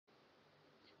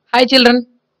Hi children,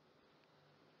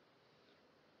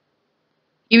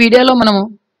 ఈ వీడియోలో మనము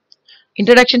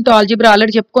ఇంట్రడక్షన్ టు ఆల్జీబ్రా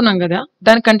ఆల్రెడీ చెప్పుకున్నాం కదా,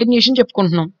 దాని కంటిన్యూషన్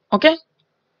చెప్పుకుంటున్నాం. Okay,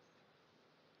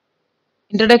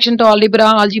 introduction to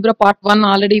algebra part 1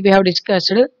 already we have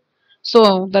discussed. So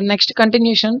the next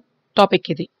continuation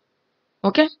topic ఇది.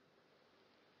 ఓకే,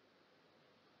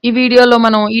 ఈ వీడియోలో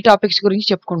మనం ఈ టాపిక్స్ గురించి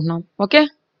చెప్పుకుంటున్నాం. ఓకే,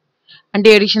 అంటే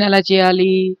ఎడిషన్ ఎలా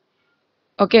చేయాలి,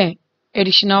 okay,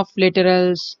 edition of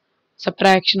literals,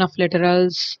 subtraction of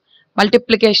literals,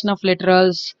 multiplication of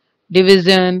literals,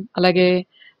 division, alage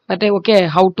okay,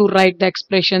 how to write the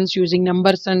expressions using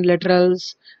numbers and literals,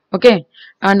 okay,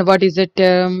 and what is it,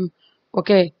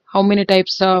 okay, how many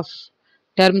types of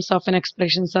terms of an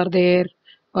expressions are there,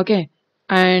 okay,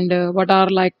 and what are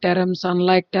like terms,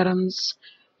 unlike terms,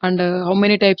 and how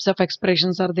many types of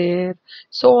expressions are there.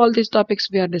 So all these topics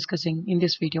we are discussing in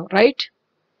this video, right?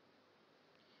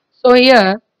 So here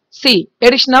see,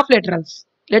 addition of literals.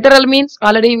 Literal means,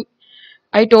 already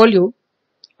I told you,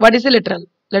 what is a literal?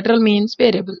 Literal means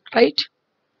variable, right?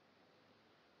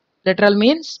 Literal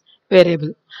means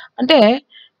variable. అంటే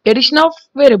addition of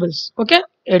variables. Okay,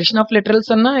 addition of literals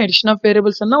అన్నా addition of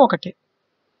variables అన్నా ఒకటే.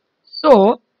 So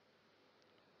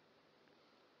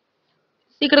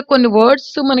ఇక్కడ కొన్ని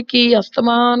words మనకి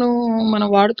అస్తమానం మనం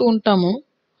వాడుతూ ఉంటాము.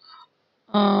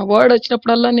 వర్డ్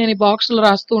వచ్చినప్పుడల్లా నేను ఈ బాక్స్లో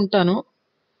రాస్తూ ఉంటాను.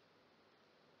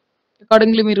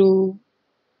 అకార్డింగ్లీ మీరు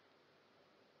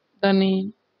దాన్ని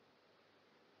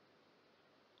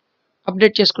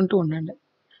అప్డేట్ చేసుకుంటూ ఉండండి,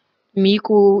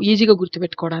 మీకు ఈజీగా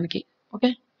గుర్తుపెట్టుకోవడానికి. ఓకే,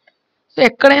 సో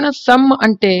ఎక్కడైనా సమ్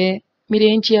అంటే మీరు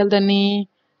ఏం చేయాలి, దాన్ని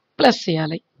ప్లస్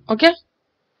చేయాలి. ఓకే,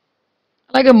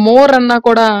 అలాగే మోర్ అన్నా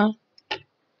కూడా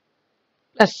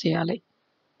ప్లస్ చేయాలి.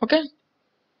 Okay,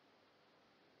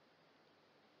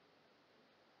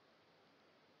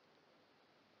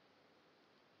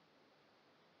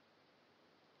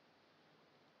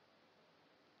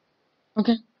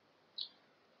 okay,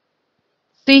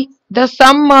 see the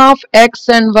sum of x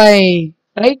and y,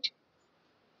 right?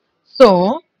 So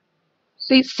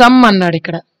see, sum అన్నాడు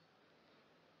ఇక్కడ.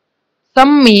 sum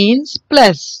means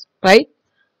plus, right?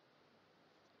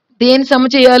 దేని సమ్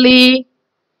చేయాలి,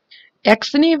 x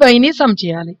ని y ని సమ్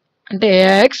చేయాలి. అంటే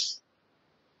x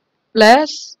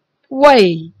plus y.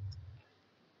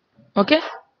 Okay,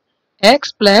 x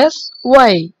plus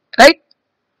y, right?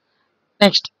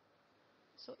 Next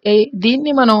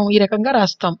దీన్ని మనం ఈ రకంగా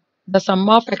రాస్తాం. The sum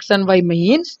of x and y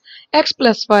means x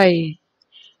plus y.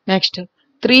 Next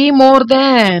 3 more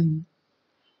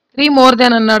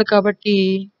than అన్నాడు కాబట్టి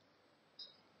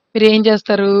మీరు ఏం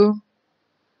చేస్తారు,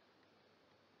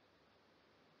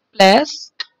 ప్లస్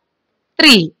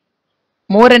 3,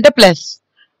 మోర్ అంటే ప్లస్,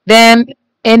 దెన్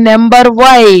ఏ నెంబర్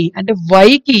y అంటే y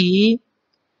కి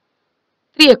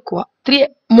 3 ఎక్కువ, 3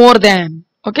 more than.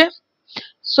 Okay,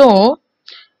 so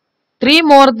 3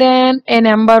 more than ఏ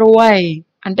నెంబర్ y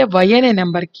అంటే y అనే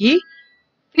నెంబర్ కి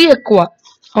 3 ఎక్కువ.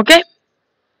 ఓకే,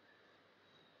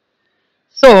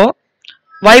 సో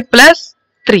y ప్లస్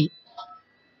 3,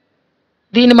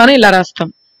 దీన్ని మనం ఇలా రాస్తాం.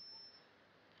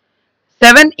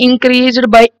 7 increased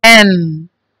by n.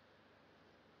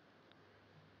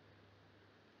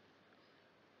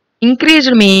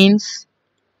 Increased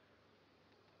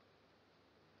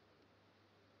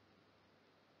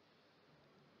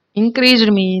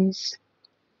means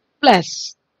plus,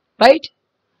 right?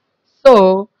 So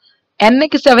n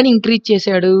కి 7 ఇంక్రీజ్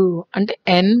చేశాడు అంటే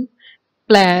n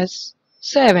plus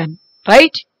 7,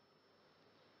 right?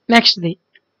 Next the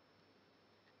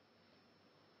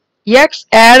x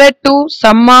added to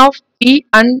sum of p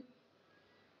and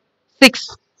 6.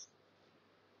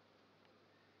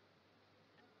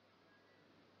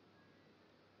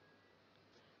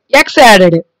 x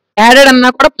added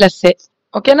అన్నా కూడా ప్లస్.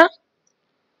 ఓకేనా,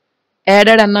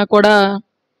 యాడెడ్ అన్నా కూడా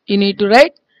you need to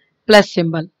right plus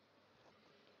symbol.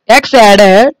 x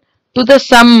added to the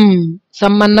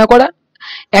sum అన్నా కూడా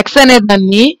x అనే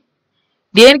దాన్ని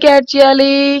దేనికి యాడ్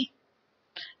చేయాలి,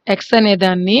 x అనే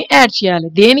దాన్ని యాడ్ చేయాలి.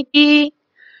 దేనికి,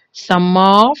 some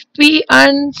of 3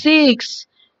 and 6,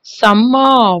 some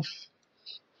of.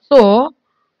 So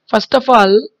first of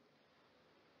all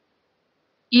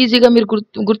ఈజీగా మీరు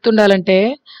గుర్తుండాలంటే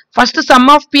first some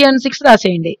of p and 6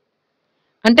 రాసేయండి.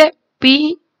 అంటే p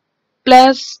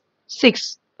ప్లస్ 6,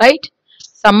 రైట్?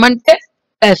 సమ్ అంటే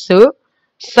plus,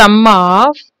 some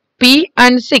of p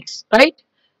and 6, right?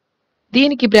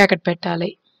 దీనికి బ్రాకెట్ పెట్టాలి,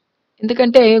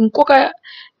 ఎందుకంటే ఇంకొక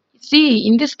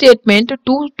in this statement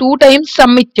two times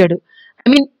some ఇచ్చాడు, I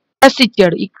mean plus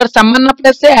ఇచ్చాడు. ఇక్కడ సమ్ అన్న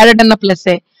ప్లస్, యాడెడ్ అన్న ప్లస్,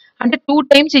 అంటే 2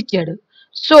 టైమ్స్ ఇచ్చాడు.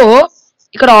 సో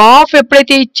ఇక్కడ ఆఫ్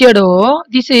ఎప్పుడైతే ఇచ్చాడో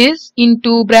దిస్ ఈస్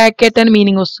ఇంటూ బ్రాకెట్ అని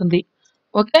మీనింగ్ వస్తుంది.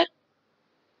 ఓకే,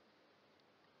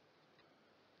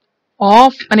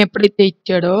 ఆఫ్ అని ఎప్పుడైతే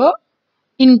ఇచ్చాడో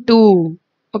ఇంటూ,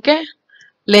 ఓకే,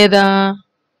 లేదా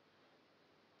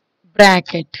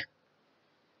బ్రాకెట్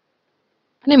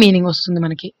అనే మీనింగ్ వస్తుంది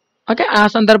మనకి. ఓకే, ఆ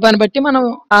సందర్భాన్ని బట్టి మనం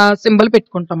ఆ సింబల్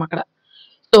పెట్టుకుంటాం అక్కడ.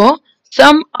 సో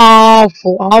సమ్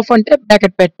ఆఫ్ అంటే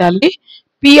బ్రాకెట్ పెట్టాలి,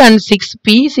 పి అండ్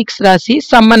 6 రాసి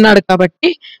సమ్ అన్నాడు కాబట్టి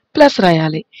ప్లస్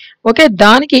రాయాలి. ఓకే,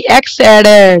 దానికి ఎక్స్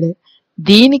యాడెడ్,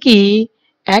 దీనికి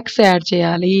ఎక్స్ యాడ్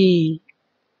చేయాలి.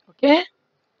 ఓకే,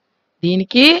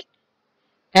 దీనికి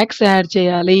ఎక్స్ యాడ్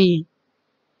చేయాలి.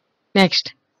 Next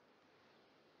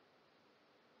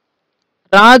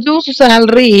Raju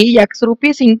salary X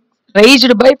rupees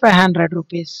raised by 500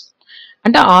 rupees.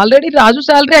 అంటే ఆల్రెడీ రాజు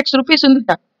శాలరీ ఎక్స్ రూపీస్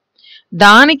ఉందిట,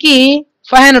 దానికి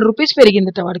 500 రూపీస్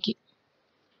పెరిగిందిట వాడికి.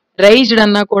 రైజ్డ్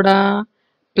అన్నా కూడా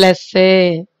ప్లస్సే.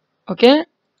 ఓకే,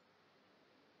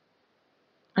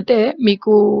 అంటే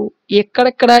మీకు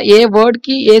ఎక్కడెక్కడ ఏ వర్డ్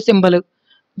కి ఏ సింబల్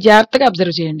జాగ్రత్తగా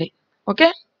అబ్జర్వ్ చేయండి. Okay,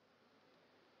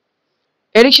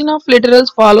 edition of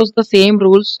literals follows the same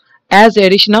rules as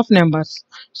edition of numbers.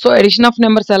 So edition of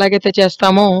numbers ఎలాగైతే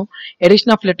చేస్తామో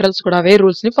ఎడిషన్ ఆఫ్ లిటరల్స్ కూడా అవే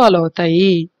రూల్స్ ని ఫాలో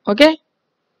అవుతాయి. Okay,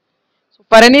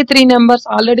 for any 3 numbers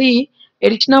already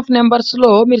edition of numbers లో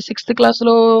మీరు 6th class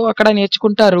లో అక్కడ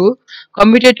నేర్చుకుంటారు.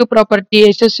 Commutative property,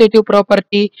 associative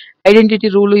property, identity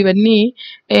rule, ఇవన్నీ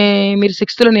మీరు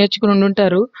 6th లో నేర్చుకుని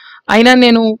ఉంటారు. అయినా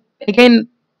నేను again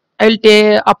I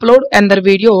will upload another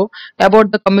video about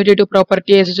the commutative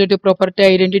property, associative property,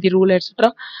 identity rule, etc.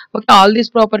 Okay, all these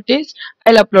properties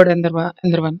I'll upload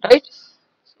another one, right?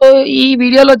 So ఈ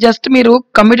వీడియోలో just మీరు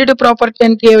కమ్యూటేటివ్ ప్రాపర్టీ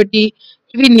అంటే ఏమిటి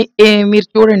ఇవి మీరు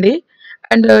చూడండి,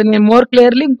 అండ్ నేను మోర్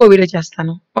క్లియర్లీ ఇంకో వీడియో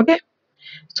చేస్తాను. Okay,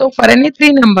 so for any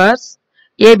 3 numbers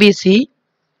ABC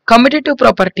commutative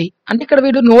property అంటే ఇక్కడ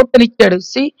వీడు నోట్ అని ఇచ్చాడు.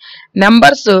 C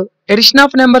numbers, edition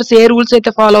of numbers A rules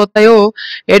అయితే ఫాలో అవుతాయో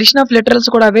ఎడిషన్ ఆఫ్ లిటరల్స్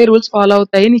కూడా అవే రూల్స్ ఫాలో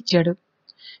అవుతాయి అని ఇచ్చాడు.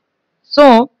 సో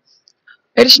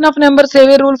ఎడిషన్ ఆఫ్ నెంబర్స్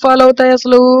ఏవే రూల్ ఫాలో అవుతాయి,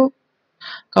 అసలు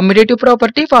కమ్యూటేటివ్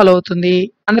ప్రాపర్టీ ఫాలో అవుతుంది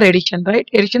అందరు ఎడిషన్, రైట్?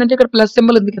 ఎడిషన్ అంటే ఇక్కడ ప్లస్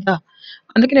సింబల్ ఉంది కదా,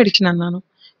 అందుకని ఎడిషన్ అన్నాను.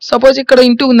 సపోజ్ ఇక్కడ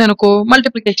ఇంటూ ఉంది అనుకో,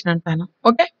 మల్టిప్లికేషన్ అంటాను.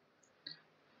 ఓకే,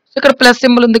 సో ఇక్కడ ప్లస్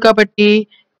సింబల్ ఉంది కాబట్టి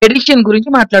ఎడిషన్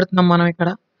గురించి మాట్లాడుతున్నాం మనం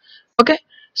ఇక్కడ. ఓకే,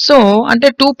 సో అంటే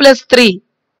 2 + 3,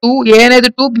 2 ఏ అనేది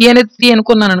 2 బి అనేది 3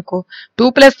 అనుకున్నాను అనుకో, 2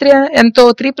 + 3 ఎంతో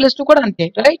 3 + 2 కూడా అంతే,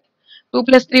 right? 2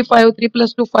 + 3 5, 3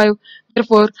 + 2 5,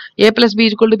 therefore a + b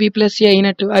 = b + c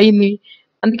అయినట్టు అయింది.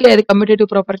 అందుకే అది కమ్యూటేటివ్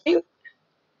ప్రాపర్టీ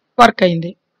వర్క్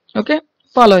అయింది. ఓకే,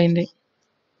 ఫాలో అయింది.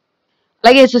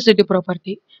 అలాగే associative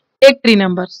property, take 3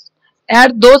 numbers,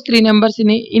 add those 3 numbers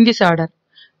in this order.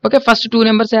 Okay, first 2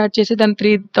 numbers add చేసి దాని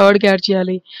థర్డ్కి యాడ్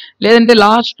చేయాలి, లేదంటే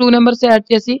లాస్ట్ 2 నెంబర్స్ యాడ్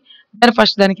చేసి దాన్ని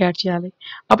ఫస్ట్ దానికి యాడ్ చేయాలి,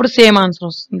 అప్పుడు సేమ్ ఆన్సర్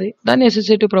వస్తుంది. దాన్ని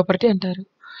అసోసియేటివ్ ప్రాపర్టీ అంటారు.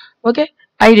 Okay,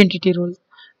 identity rule.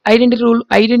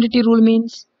 Identity rule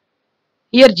means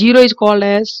here 0 is called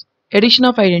as addition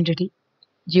of identity.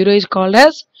 0 is called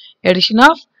as addition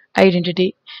of identity.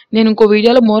 నేను ఇంకో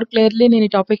వీడియోలో మోర్ క్లియర్లీ నేను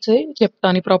ఈ టాపిక్స్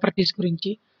చెప్తాను, ఈ ప్రాపర్టీస్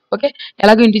గురించి. ఓకే,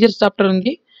 ఎలాగో ఇంటిజర్స్ చాప్టర్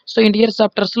ఉంది, సో ఇంటిజర్స్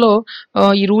చాప్టర్స్ లో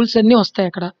ఈ రూల్స్ అన్ని వస్తాయి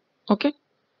అక్కడ. Okay,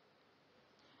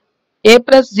 a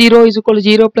 + 0 =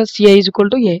 0 + a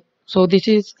 = a. So this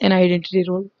is an identity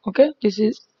rule. Okay, this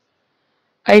is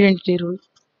identity rule.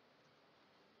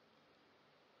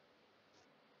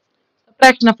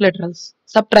 Subtraction of literals.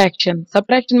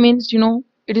 Subtraction means, you know,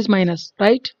 it is minus,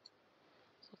 right?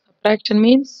 So subtraction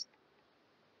means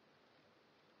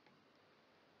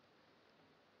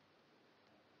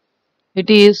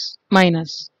it is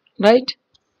minus, right?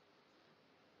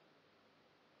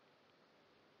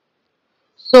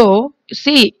 So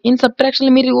C in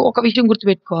subtraction మీరు ఒక విషయం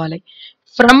గుర్తుపెట్టుకోవాలి,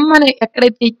 from అని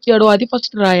ఎక్కడైతే ఇచ్చాడో అది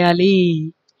first రాయాలి.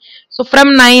 So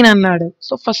from 9 అన్నాడు,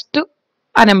 సో ఫస్ట్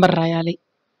ఆ నెంబర్ రాయాలి.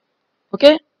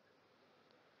 ఓకే,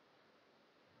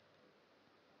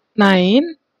 9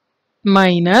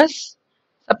 మైనస్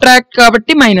సబ్ట్రాక్ట్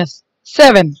కాబట్టి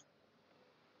 -7.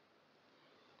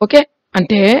 ఓకే,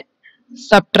 అంటే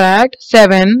సబ్ట్రాక్ట్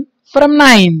 7 ఫ్రమ్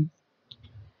 9.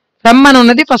 ఫ్రమ్ అని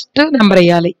ఉన్నది ఫస్ట్ నెంబర్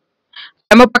వేయాలి,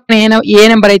 పక్కన ఏ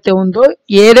నెంబర్ అయితే ఉందో,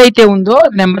 ఏదైతే ఉందో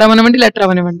నెంబర్ అవనివ్వండి లెటర్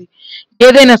అవనివ్వండి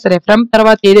ఏదైనా సరే, ఫ్రమ్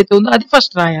తర్వాత ఏదైతే ఉందో అది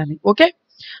ఫస్ట్ రాయాలి. ఓకే,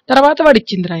 తర్వాత వాడు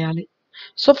ఇచ్చింది రాయాలి.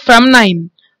 సో ఫ్రమ్ 9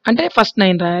 అంటే ఫస్ట్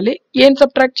 9 రాయాలి. ఏం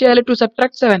సబ్ట్రాక్ట్ చేయాలి? టు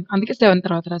సబ్ట్రాక్ట్ 7, అందుకే 7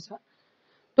 తర్వాత రాసా.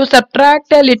 To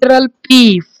subtract A literal p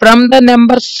from the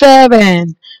number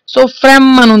 7. So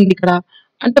from అని ఉంది ఇక్కడ,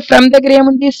 అంటే ఫ్రమ్ దగ్గర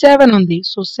ఏముంది? 7 ఉంది.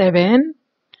 సో 7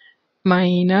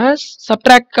 మైనస్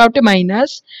సబ్ట్రాక్ట్ కాబట్టి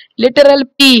మైనస్ లిటరల్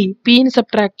p ని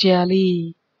సబ్ట్రాక్ట్ చేయాలి.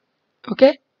 Okay,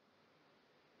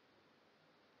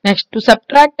 next to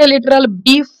subtract A literal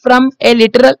b from A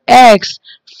literal x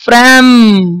from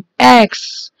x.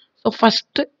 So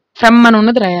first from అని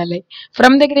ఉన్నది రాయాలి,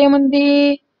 ఫ్రమ్ దగ్గర ఏముంది?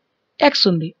 ఎక్స్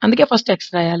ఉంది, అందుకే ఫస్ట్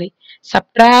ఎక్స్ రాయాలి.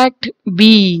 Subtract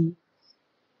B,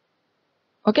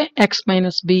 okay, X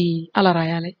minus B అలా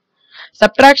రాయాలి.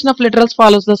 Subtraction of literals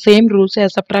follows the same rules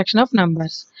as subtraction of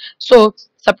numbers. So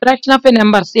subtraction of A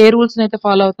numbers A rules అయితే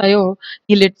ఫాలో అవుతాయో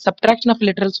ఈ సబ్ట్రాక్షన్ ఆఫ్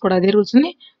లిటరల్స్ కూడా అదే రూల్స్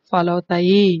ని follow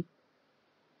అవుతాయి.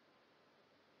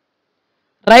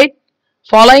 Right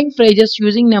following phrases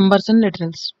using numbers and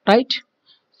literals. Right,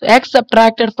 X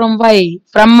subtracted from why,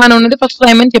 from అని ఉన్నది first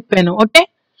రాయమని చెప్పాను. ఓకే,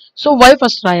 సో వై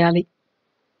ఫస్ట్ రాయాలి.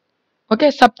 ఓకే,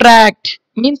 సబ్ట్రాక్ట్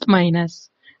మీన్స్ మైనస్,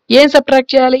 ఏం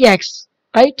సబ్ట్రాక్ట్ చేయాలి, X.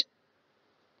 Right,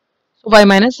 so y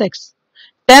minus x.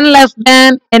 10 less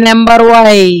than a number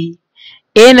y,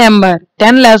 A number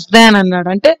 10 less than అన్నాడు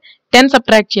అంటే 10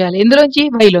 subtract చేయాలి ఎందులోంచి,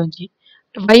 y లోంచి,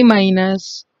 y minus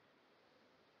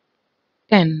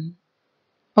 10.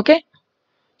 Okay,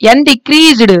 n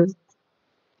decreased,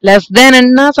 less than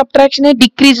అన్నా సబ్ట్రాక్షనే,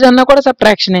 decreased అన్నా కూడా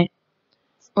సబ్ట్రాక్షనే.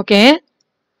 ఓకే,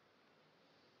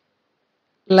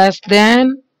 లెస్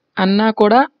దాన్ అన్నా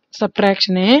కూడా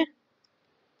సబ్ట్రాక్షనే,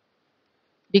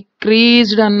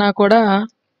 డిక్రీజ్డ్ అన్నా కూడా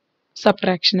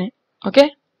సబ్ట్రాక్షనే. Okay,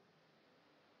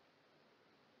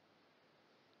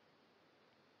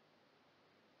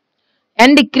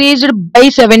 n decreased by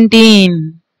 17.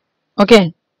 Okay,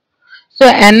 so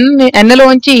n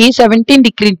లోంచి 17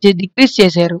 డిక్రీజ్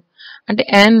చేశారు అంటే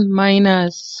n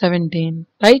మైనస్ 17.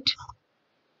 రైట్,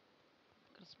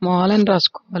 స్మాల్ అని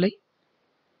రాసుకోవాలి.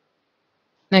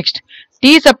 Next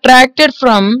t subtracted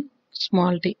from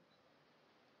small t,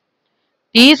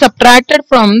 t subtracted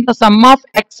from the sum of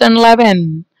x and 11.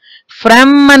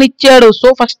 From అని ఇచ్చాడు, సో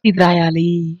ఫస్ట్ ఇది రాయాలి.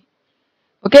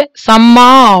 ఓకే, సమ్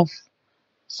ఆఫ్,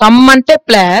 సమ్ అంటే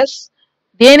ప్లస్,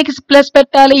 దేనికి ప్లస్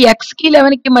పెట్టాలి, ఎక్స్ కి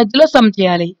 11 కి మధ్యలో సమ్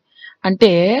చేయాలి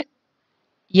అంటే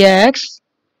ఎక్స్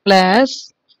ప్లస్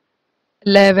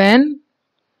 11,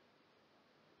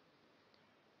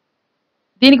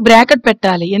 దీనికి బ్రాకెట్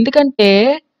పెట్టాలి ఎందుకంటే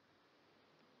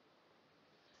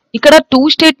ఇక్కడ 2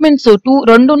 స్టేట్మెంట్స్,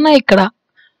 రెండు ఉన్నాయి ఇక్కడ.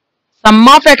 సమ్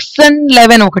ఆఫ్ ఎక్స్ అండ్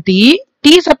 11 ఒకటి,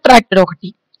 టీ సబ్ట్రాక్టెడ్ ఒకటి,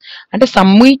 అంటే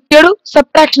సమ్ ఇచ్చాడు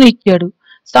సబ్ట్రాక్షన్ ఇచ్చాడు.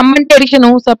 సమ్ అంటే అడిషన్,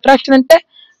 సబ్ట్రాక్షన్ అంటే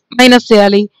మైనస్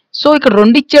చేయాలి. సో ఇక్కడ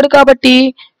రెండు ఇచ్చాడు కాబట్టి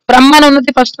ఫ్రమ్ అని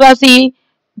ఉన్నది ఫస్ట్ రాసి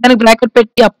దానికి బ్రాకెట్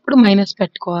పెట్టి అప్పుడు మైనస్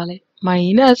పెట్టుకోవాలి.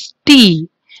 Minus tea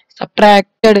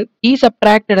subtracted, tea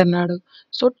subtracted అన్నాడు,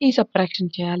 సో టీ సబ్ట్రాక్షన్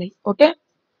చేయాలి. Okay,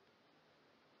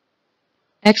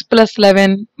 X plus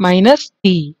 11 minus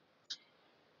tea.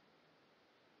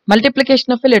 Multiplication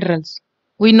of literals.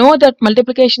 We know that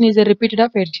multiplication is a repeated of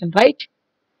addition, right?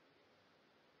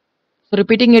 So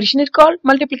repeating addition is called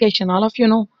multiplication. All of you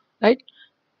know, right?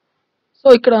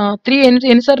 So ఇక్కడ 3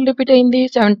 ఎన్నిసార్లు repeat అయింది,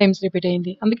 7 times repeat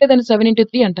అయింది, అందుకే దాన్ని 7 into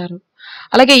 3 అంటారు.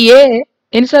 అలాగే ఏ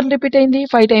ఎన్నిసార్లు repeat అయింది,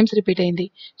 5 times రిపీట్ అయింది,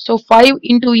 సో 5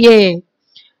 into a.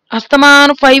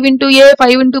 అస్తమానం 5 into a,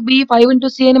 5 into b, 5 into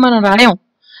c అని మనం రాయం.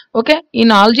 ఓకే,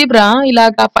 ఈ ఆల్జీబ్రా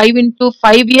ఇలాగా 5 into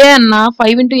 5a అన్నా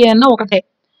 5 into a అన్నా ఒకటే,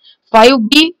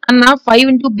 5b అన్న 5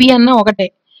 into b అన్న ఒకటే.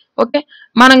 ఓకే,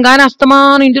 మనం కానీ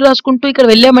అస్తమానం ఇంటూ రాసుకుంటూ ఇక్కడ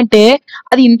వెళ్ళామంటే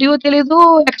అది ఇంటూ తెలియదు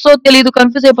ఎక్సో తెలియదు,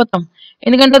 కన్ఫ్యూజ్ అయిపోతాం.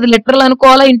 ఎందుకంటే అది లిటరల్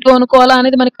అనుకోవాలా ఇంటూ అనుకోవాలా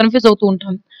అనేది మనకి కన్ఫ్యూజ్ అవుతూ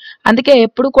ఉంటాం. అందుకే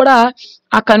ఎప్పుడు కూడా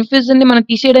ఆ కన్ఫ్యూజన్ ని మనం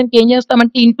తీసేయడానికి ఏం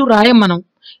చేస్తామంటే ఇంటూ రాయం, మనం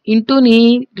ఇంటూని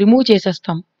రిమూవ్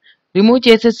చేసేస్తాం. రిమూవ్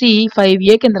చేసేసి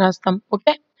 5a కింద రాస్తాం.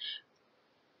 ఓకే,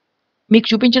 మీకు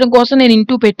చూపించడం కోసం నేను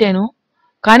ఇంటూ పెట్టాను,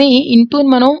 కానీ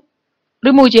ఇంటూని మనం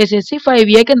రిమూవ్ చేసేసి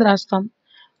 5a కింద రాస్తాం.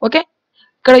 ఓకే,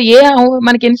 ఇక్కడ ఏ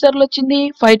మనకి ఎన్నిసార్లు వచ్చింది,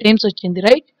 5 times వచ్చింది.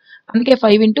 రైట్, అందుకే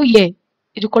 5 into a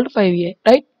is equal to 5a.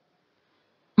 Right,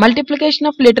 multiplication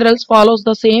of literals follows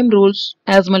the same rules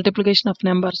as multiplication of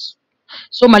numbers.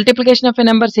 So multiplication of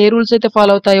numbers A rules అయితే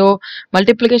ఫాలో అవుతాయో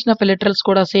మల్టిప్లికేషన్ ఆఫ్ లిటరల్స్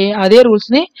కూడా అదే రూల్స్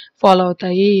ని follow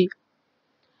అవుతాయి.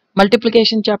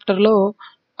 Multiplication chapter లో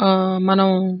మనం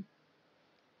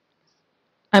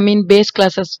base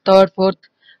classes 3rd, 4th,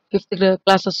 5th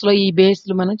classes లో ఈ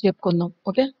బేస్లు మనం చెప్పుకుందాం.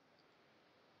 Okay,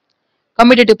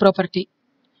 commutative property.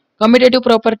 Commutative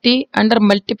property under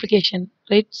multiplication.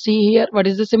 Right, see here what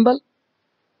is the symbol,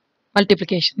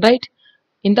 multiplication. Right,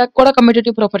 ఇందాక కూడా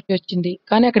కమ్యూటేటివ్ ప్రాపర్టీ వచ్చింది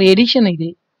కానీ అక్కడ ఎడిషన్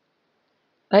ఇది.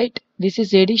 Right, this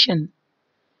is edition.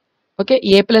 Okay,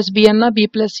 A plus B అన్నా బి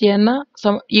ప్లస్ సి అన్నా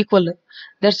equal,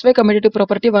 that's why commutative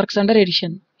property works under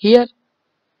edition. Here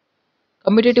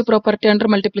commutative property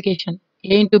under multiplication,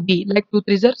 a into b, like 2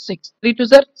 3s are 6, 3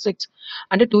 2s are 6,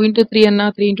 అంటే 2 into 3 అన్నా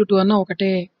 3 into 2 అన్నా ఒకటే.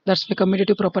 That's why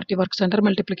commutative property works under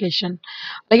multiplication.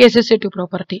 అలాగే associative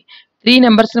property, 3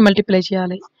 numbers ని multiply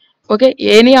చేయాలి. Okay,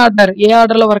 any order, ఏ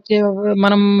order లో work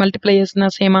మనం multiply చేసిన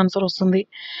సేమ్ ఆన్సర్ వస్తుంది,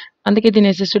 అందుకే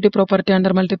దీని అసోసియేటివ్ ప్రాపర్టీ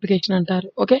అండర్ మల్టిప్లికేషన్ అంటారు.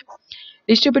 Okay,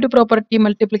 distributive property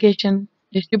multiplication,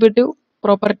 distributive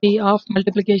property of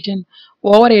multiplication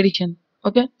over edition.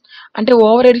 Okay. అంటే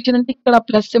ఓవర్ ఎడిషన్ అంటే ఇక్కడ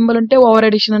ప్లస్ సింబల్ ఉంటే ఓవర్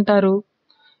ఎడిషన్ అంటారు.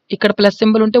 ఇక్కడ ప్లస్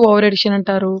సింబల్ ఉంటే ఓవర్ ఎడిషన్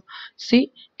అంటారు. సి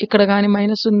ఇక్కడ కానీ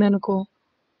మైనస్ ఉంది అనుకో,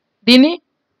 దీన్ని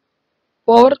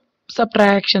ఓవర్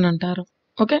సబ్ట్రాక్షన్ అంటారు.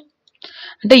 ఓకే.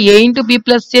 అంటే ఏ ఇంటూ బి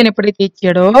ప్లస్ సి అని ఎప్పుడైతే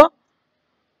ఇచ్చాడో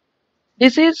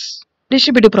this is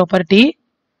distributive property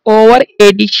over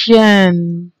edition.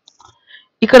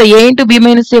 ఇక్కడ ఏ ఇంటూ బి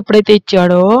మైనస్ సి ఎప్పుడైతే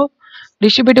ఇచ్చాడో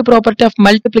distributive property of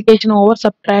multiplication over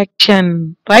subtraction,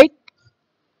 right?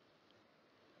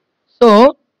 So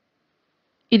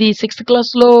ఇది 6th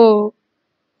క్లాస్లో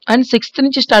అండ్ 6th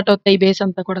నుంచి స్టార్ట్ అవుతాయి బేస్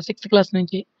అంతా కూడా, 6th క్లాస్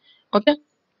నుంచి. ఓకే.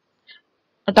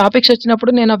 ఆ టాపిక్స్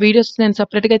వచ్చినప్పుడు నేను ఆ వీడియోస్ నేను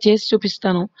సపరేట్గా చేసి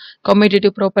చూపిస్తాను.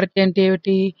 కమ్యూటేటివ్ ప్రాపర్టీ అంటే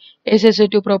ఏమిటి,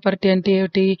 అసోసియేటివ్ ప్రాపర్టీ అంటే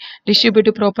ఏమిటి,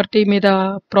 డిస్ట్రిబ్యూటివ్ ప్రాపర్టీ మీద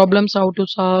problems how to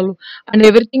solve and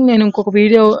everything నేను ఇంకొక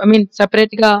వీడియో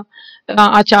సపరేట్గా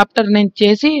ఆ చాప్టర్ నేను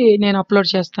చేసి నేను అప్లోడ్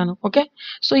చేస్తాను. ఓకే.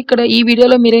 సో ఇక్కడ ఈ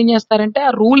వీడియోలో మీరేం చేస్తారంటే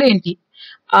ఆ రూల్ ఏంటి,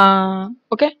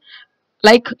 okay,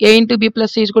 like A into B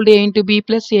plus C equal to A into B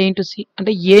plus A into C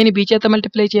అంటే ఏని బి చేత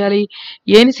మల్టిప్లై చేయాలి,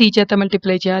 ఏని సి చేత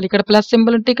మల్టిప్లై చేయాలి. ఇక్కడ ప్లస్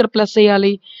సింబల్ ఉంటే ఇక్కడ ప్లస్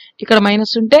వేయాలి, ఇక్కడ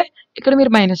మైనస్ ఉంటే ఇక్కడ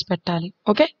మీరు మైనస్ పెట్టాలి.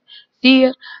 ఓకే. సి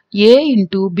ఏ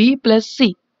ఇంటూ బి ప్లస్ సి,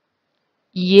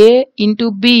 ఏ ఇంటూ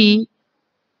బి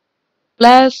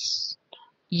ప్లస్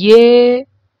ఏ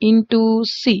ఇంటూ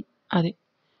సి, అది.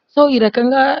 సో ఈ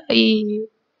రకంగా ఈ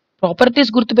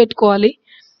ప్రాపర్టీస్ గుర్తుపెట్టుకోవాలి.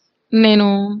 నేను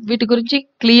వీటి గురించి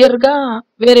క్లియర్గా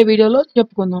వేరే వీడియోలో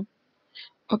చెప్పుకుందాం.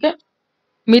 ఓకే.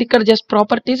 మీరు ఇక్కడ జస్ట్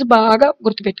ప్రాపర్టీస్ బాగా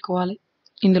గుర్తుపెట్టుకోవాలి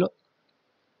ఇందులో.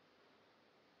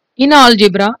 In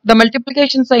algebra the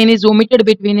multiplication sign is omitted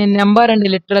between A number and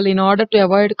literal in order to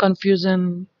avoid confusion.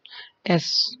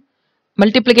 Yes,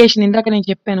 multiplication ఇందాక నేను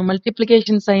చెప్పాను,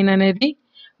 మల్టిప్లికేషన్ సైన్ అనేది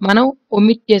మనం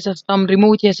ఒమిట్ చేసేస్తాం,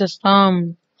 రిమూవ్ చేసేస్తాం.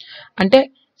 అంటే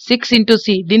 6 ఇంటూ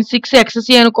సి, దీన్ని 6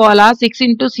 ఎక్స్సి అనుకోవాలా 6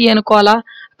 ఇంటూ సి అనుకోవాలా,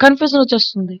 కన్ఫ్యూజన్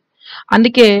వచ్చేస్తుంది.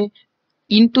 అందుకే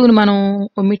ఇంటూని మనం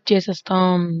ఒమిట్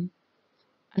చేసేస్తాం.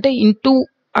 అంటే ఇంటూ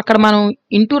అక్కడ మనం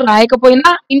ఇంటూ రాయకపోయినా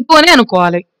ఇంటూ అనే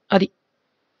అనుకోవాలి. అది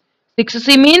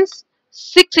 6c means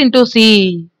 6 into C,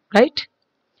 right?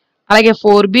 అలాగే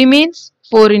 4b means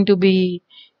 4 into B,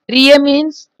 3a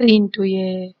means 3 into A.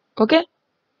 Okay.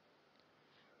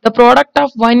 The product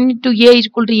of 1 into A is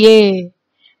equal to ఏ.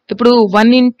 ఇప్పుడు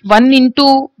 1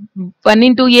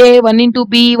 ఇంటూ ఏ, 1 into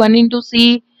B, 1 into C.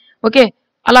 Okay.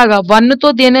 అలాగా 1తో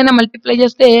దేనైనా multiply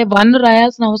చేస్తే 1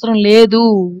 రాయాల్సిన అవసరం లేదు.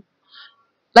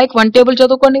 లైక్ 1 టేబుల్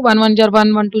చదువుకోండి, 1 1 jar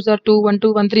 1, 1 2 jar 2, 1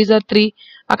 2 1 3 jar 3.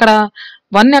 అక్కడ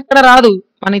 1 ఎక్కడ రాదు,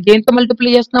 మనం దేంతో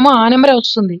మల్టిప్లై చేస్తున్నామో ఆ నెంబరే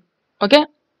వస్తుంది. ఓకే.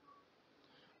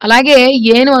 అలాగే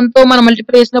ఏను 1తో మనం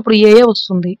మల్టిప్లై చేసినప్పుడు ఏ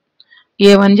వస్తుంది.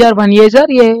 ఏ 1 జార్ 1 ఏ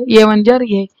జార్ ఏ, ఏ 1 జార్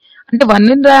ఏ. అంటే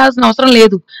 1ని రాయాల్సిన అవసరం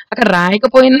లేదు. అక్కడ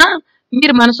రాయకపోయినా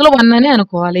మీరు మనసులో 1 అని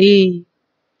అనుకోవాలి.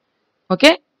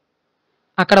 ఓకే.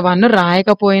 అక్కడ 1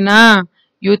 రాయకపోయినా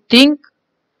యూ థింక్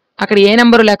అక్కడ ఏ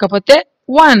నెంబరు లేకపోతే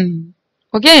 1.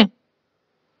 ఓకే.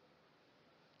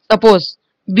 సపోజ్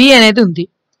బి అనేది ఉంది,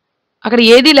 అక్కడ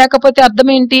ఏది లేకపోతే అర్థం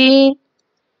ఏంటి,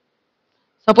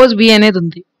 సపోజ్ బి అనేది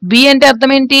ఉంది, బి అంటే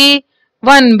అర్థం ఏంటి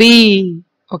 1b.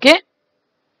 ఓకే.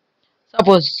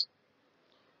 సపోజ్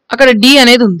అక్కడ డి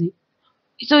అనేది ఉంది,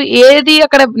 సో ఏది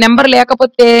అక్కడ నెంబర్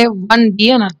లేకపోతే 1d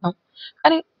అని అర్థం.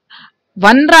 కానీ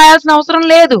 1 రాయాల్సిన అవసరం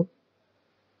లేదు,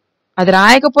 అది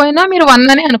రాయకపోయినా మీరు 1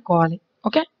 అని అనుకోవాలి.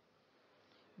 Okay.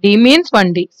 D means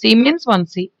 1d, C means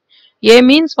 1c, ఏ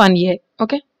మీన్స్ 1a.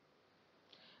 ఓకే.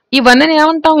 ఈ 1 అని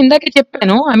ఏమంటాం, ఇందాకే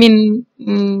చెప్పాను,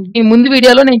 ఈ ముందు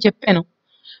వీడియోలో నేను చెప్పాను.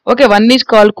 Okay. 1 is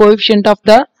called coefficient of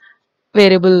the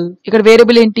variable. ఇక్కడ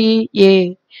వేరియబుల్ ఏంటి ఏ,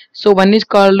 so 1 is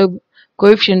called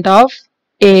coefficient of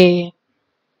A.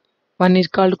 1 is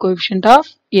called coefficient of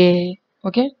a.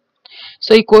 Okay.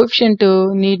 So ఈ coefficient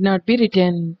need not be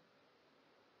written.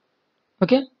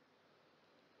 Okay.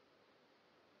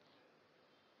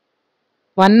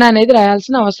 1 అనేది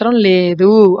రాయాల్సిన అవసరం లేదు,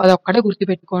 అది ఒక్కటే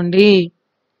గుర్తుపెట్టుకోండి.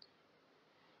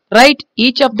 Right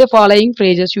each of the following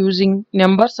phrases using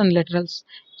numbers and literals.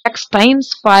 x times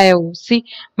 5. C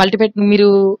multiply, మీరు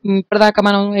ఇప్పటిదాకా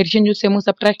మనం ఎడిషన్ చూసాము,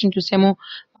 సబ్ట్రాక్షన్ చూసాము,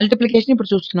 మల్టిప్లికేషన్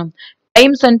ఇప్పుడు చూస్తున్నాం.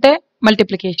 టైమ్స్ అంటే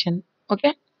మల్టిప్లికేషన్. ఓకే.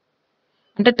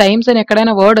 అంటే టైమ్స్ అని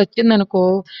ఎక్కడైనా వర్డ్ వచ్చింది అనుకో,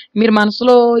 మీరు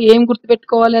మనసులో ఏం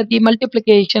గుర్తుపెట్టుకోవాలి, అది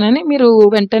మల్టిప్లికేషన్ అని మీరు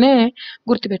వెంటనే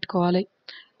గుర్తుపెట్టుకోవాలి.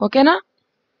 ఓకేనా.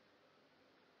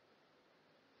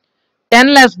 10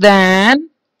 less than,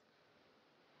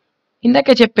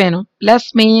 ఇందాకే చెప్పాను లెస్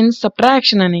మీన్స్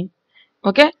సబ్ట్రాక్షన్ అని.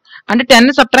 ఓకే. అంటే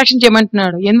 10 సబ్ట్రాక్షన్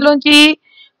చేయమంటున్నాడు, ఎందులోంచి,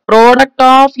 product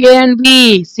of A and B.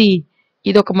 C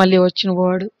ఇది ఒక మళ్ళీ వచ్చిన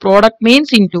word, product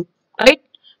means into, right?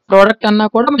 Product అన్నా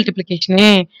కూడా మల్టిప్లికేషనే,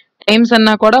 టైమ్స్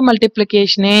అన్నా కూడా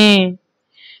మల్టిప్లికేషనే.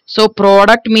 So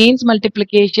product means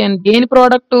multiplication. దేని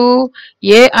product?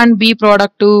 A and B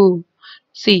product.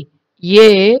 C A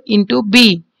into B.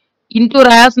 Into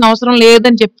రాయాల్సిన అవసరం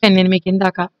లేదని చెప్పాను నేను మీకు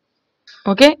ఇందాక.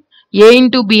 ఓకే, ఏ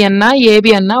ఇంటూ బి అన్నా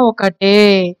ఏబి అన్నా ఒకటే.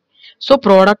 So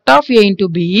product of A into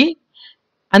B,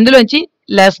 అందులోంచి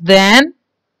లెస్ దాన్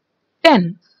 10.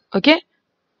 ఓకే,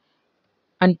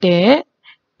 అంటే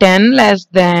 10 less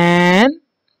than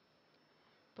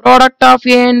product of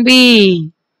A and B.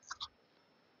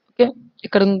 Okay,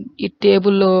 ఇక్కడ ఈ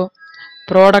టేబుల్లో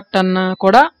ప్రోడక్ట్ అన్నా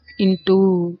కూడా ఇంటూ.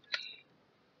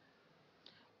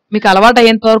 మీకు అలవాటు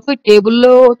అయ్యేంత వరకు ఈ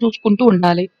టేబుల్లో చూసుకుంటూ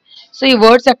ఉండాలి. సో ఈ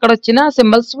వర్డ్స్ ఎక్కడొచ్చినా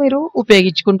సింబల్స్ మీరు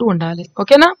ఉపయోగించుకుంటూ ఉండాలి.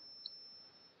 ఓకేనా?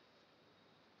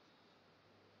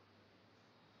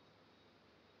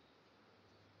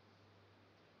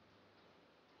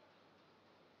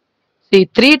 See,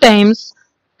 3 times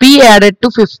p added to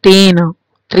 15.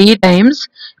 3 times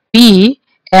p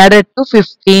added to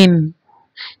 15.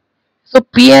 So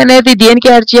p అనేది దేనికి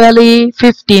యాడ్ చేయాలి?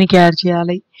 15 కి యాడ్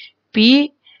చేయాలి. p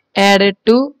added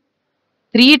to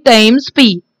 3 times p.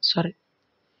 Sorry,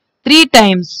 3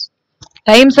 times.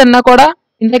 Times అన్నా కూడా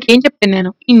ఇందాక ఏం చెప్పాను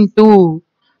నేను? ఇంటూ.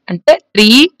 అంటే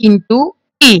 3 into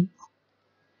p.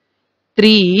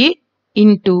 3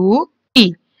 into p.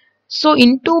 So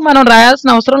into మనం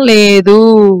రాయాల్సిన అవసరం లేదు.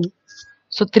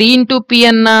 సో 3 ఇంటూ పి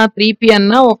అన్నా 3p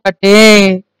అన్నా ఒకటే.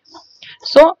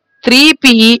 So 3p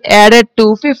added to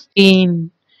 15.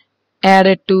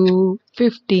 Added to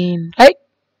 15, right?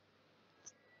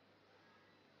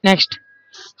 Next,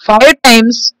 5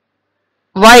 times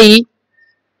y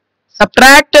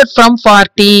subtracted from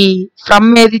 40. From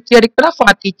ఏది ఇచ్చాడు? ఇక్కడ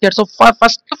 40 ఇచ్చాడు. సో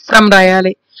ఫస్ట్ ఫ్రమ్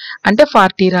రాయాలి, అంటే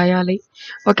 40 రాయాలి.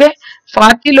 ఓకే,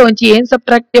 40 లోంచి ఏం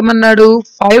సబ్ట్రాక్ట్ చేయమన్నాడు?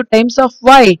 5 టైమ్స్ ఆఫ్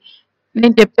y.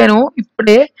 నేను చెప్పాను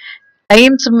ఇప్పుడే,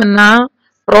 టైమ్స్ అన్నా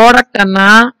ప్రోడక్ట్ అన్నా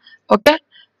ఓకే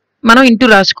మనం ఇంటూ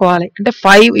రాసుకోవాలి. అంటే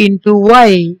 5 ఇంటూ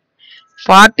వై.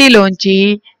 40 లోంచి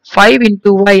 5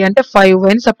 ఇంటూ వై అంటే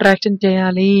 5y ని సబ్ట్రాక్షన్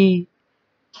చేయాలి.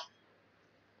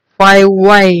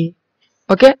 5y.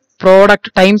 ఓకే, ప్రోడక్ట్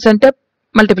టైమ్స్ అంటే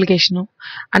మల్టిప్లికేషన్,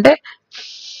 అంటే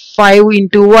 5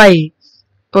 into why.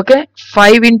 Okay,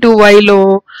 5 into వైలో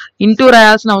into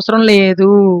రాయాల్సిన అవసరం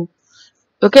లేదు.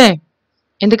 ఓకే,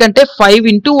 ఎందుకంటే 5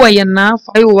 ఇంటూ వై అన్నా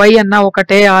 5y అన్నా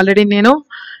ఒకటే. ఆల్రెడీ నేను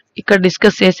ఇక్కడ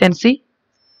డిస్కస్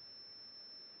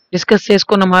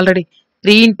చేసుకున్నాం ఆల్రెడీ.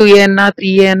 3 ఇంటూ ఏ అన్నా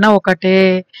 3a అన్నా ఒకటే.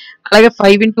 అలాగే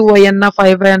 5 ఇంటూ వై అన్నా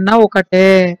 5y అన్నా ఒకటే.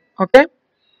 Okay,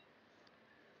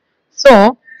 so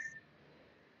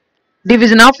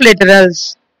division of literals.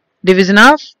 Division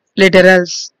of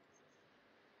literals.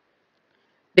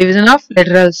 Division of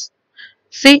literals.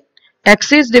 See,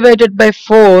 x is divided by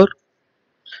 4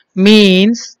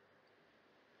 means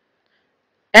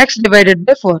x divided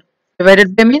by 4. Divided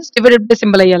by means divided by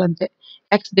symbol అయ్యాలంతే.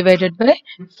 x divided by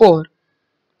 4.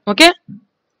 Okay.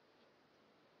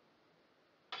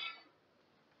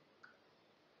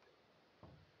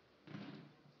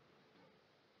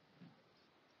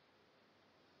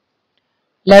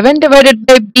 Eleven divided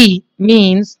by b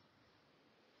means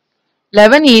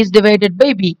 11 is divided by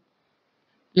b.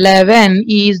 11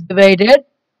 is divided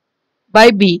by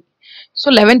b. So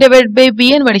 11 divided by b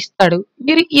అని వాడు ఇస్తాడు,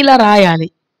 మీరు ఇలా రాయాలి.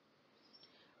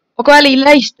 ఒకవేళ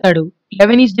ఇలా ఇస్తాడు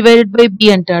 11 is divided by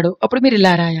b అంటాడు, అప్పుడు మీరు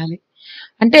ఇలా రాయాలి.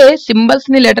 అంటే సింబల్స్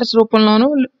ని లెటర్స్ రూపంలోను,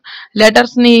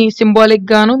 లెటర్స్ ని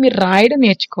సింబాలిక్ గాను మీరు రాయడం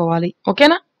నేర్చుకోవాలి.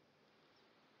 ఓకేనా?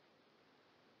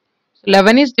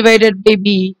 11 is divided by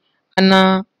b అన్న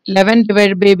 11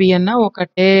 divided by b అన్న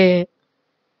ఒకటే.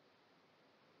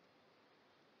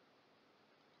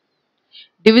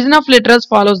 Division of literals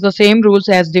follows the same rules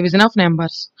as division of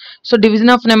numbers. So division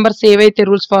of numbers ఏవైతే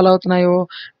రూల్స్ ఫాలో అవుతున్నాయో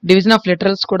division of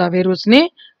literals కూడా అవే రూల్స్ ని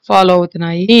ఫాలో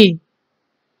అవుతున్నాయి.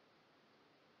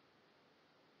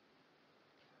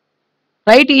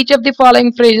 Write each of the following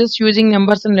phrases using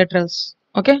numbers and literals.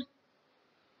 Okay,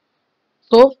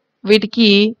 so వీటికి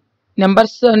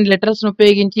numbers and letters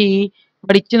ఉపయోగించి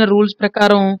వాడు ఇచ్చిన rules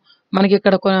ప్రకారం మనకి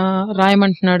ఇక్కడ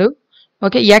రాయమంటున్నాడు.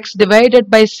 Okay, x divided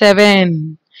by 7.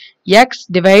 x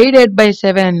divided by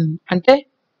 7 అంటే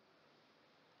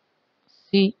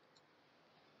C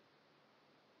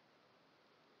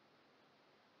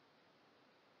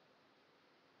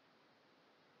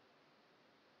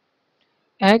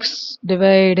x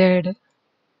divided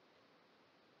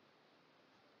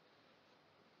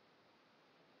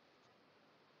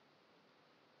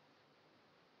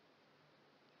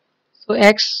so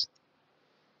x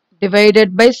divided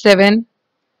by 7,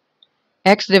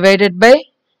 x divided by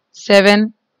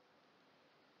 7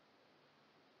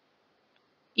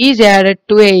 is added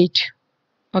to 8.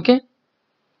 Okay,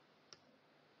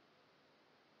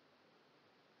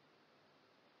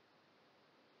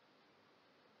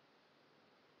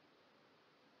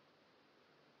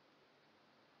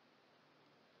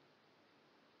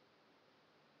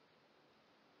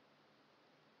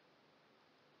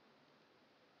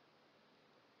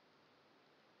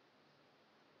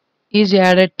 is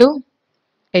added to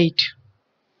 8.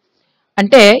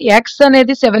 అంటే x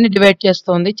అనేది 7 డివైడ్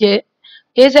చేస్తోంది.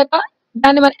 చేసాక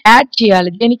దాన్ని మనం యాడ్ చేయాలి.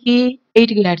 దేనికి?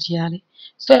 8కి యాడ్ చేయాలి.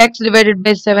 So x divided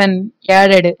by 7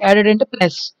 added అంటే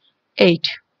plus 8.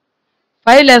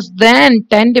 5 less than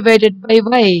 10 divided by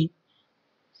y.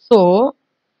 So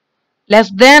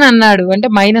less than అన్నాడు అంటే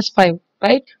 -5,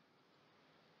 రైట్?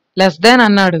 లెస్ దాన్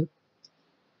అన్నాడు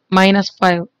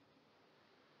 -5,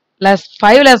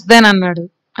 5 లెస్ దాన్ అన్నాడు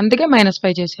అందుకే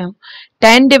 -5 చేసాము.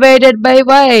 10 divided by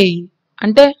y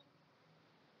అంటే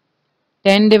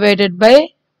 10 divided by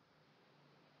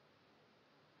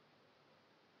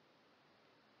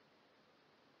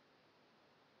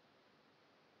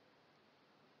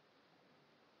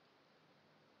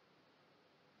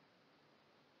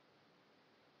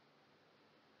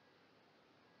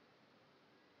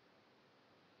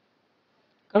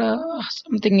ఇక్కడ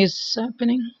something is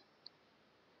happening.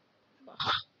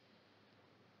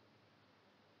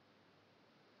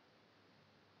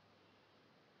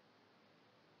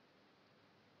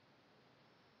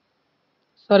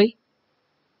 Sorry.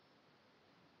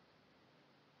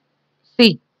 C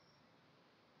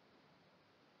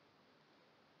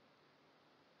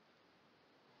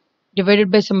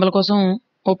divided by symbol కోసం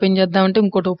ఓపెన్ చేద్దామంటే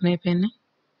ఇంకోటి ఓపెన్ అయిపోయింది.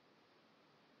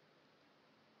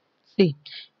 C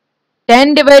 10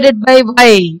 divided by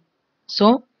y. So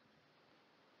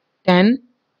 10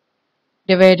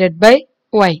 divided by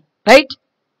y, right?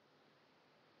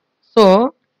 So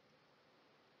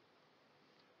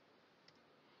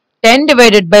 10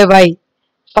 divided by y.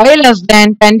 5 less than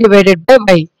 10 divided by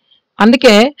y.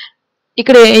 అందుకే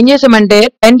ఇక్కడ ఏం చేసామంటే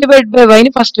 10 divided by y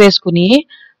ని first వేసుకుని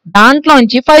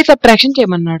దాంట్లోంచి 5 సబ్ట్రాక్షన్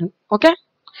చేయమన్నాడు. ఓకే,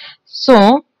 సో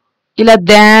ఇలా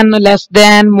దాన్, లెస్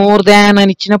దాన్, మోర్ దాన్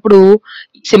అని ఇచ్చినప్పుడు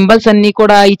సింబల్స్ అన్ని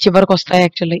కూడా ఈ చివరికి వస్తాయి.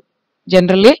 యాక్చువల్లీ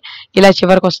జనరల్లీ ఇలా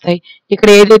చివరికి వస్తాయి. ఇక్కడ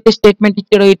ఏదైతే స్టేట్మెంట్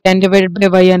ఇచ్చాడో ఈ 10 డివైడెడ్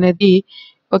బై y అనేది,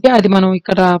 ఓకే, అది మనం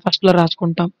ఇక్కడ ఫస్ట్ లో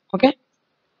రాసుకుంటాం. Okay,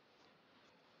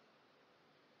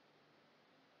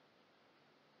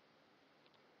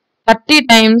 30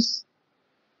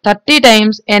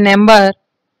 times a number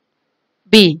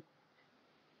b.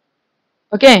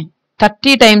 Okay,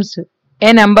 30 times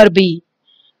a number b.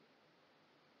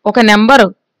 ఒక నెంబర్,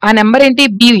 ఆ నెంబర్ ఏంటి?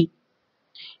 b.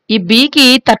 ఈ bకి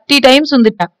 30 టైమ్స్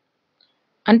ఉందిట.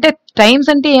 అంటే టైమ్స్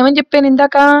అంటే ఏమని చెప్పాను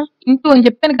ఇందాక? ఇంటూ అని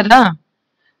చెప్పాను కదా.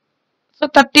 సో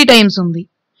 30 టైమ్స్ ఉంది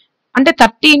అంటే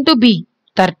 30 ఇంటూ b.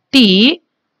 30,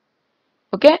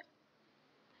 ఓకే,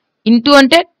 ఇంటూ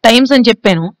అంటే టైమ్స్ అని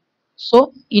చెప్పాను. సో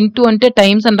ఇంటూ అంటే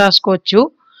టైమ్స్ అని రాసుకోవచ్చు.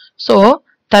 So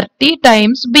 30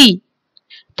 times b.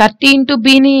 30 ఇంటూ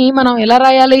bని మనం ఎలా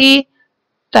రాయాలి?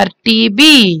 30b.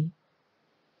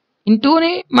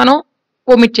 ఇంటూని మనం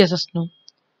ఒమిట్ చేసేస్తున్నాం.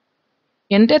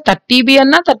 అంటే 30b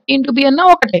అన్నా 30 ఇంటూ b అన్నా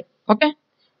ఒకటే. Okay,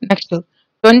 next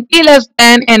 20 less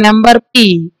than a number p.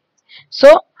 So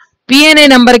p అనే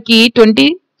నెంబర్ కి 20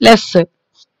 లెస్.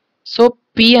 సో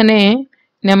p అనే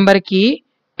నెంబర్ కి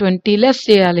 20 లెస్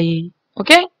చేయాలి.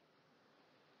 Okay,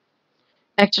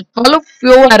 next 12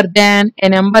 fewer than a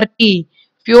number t.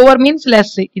 fewer means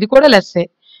less, ఇది కూడా లెస్సే.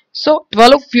 So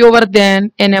 12 fewer than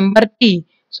a number t.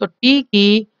 So t కి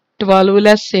 12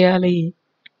 less చేయాలి.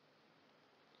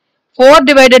 4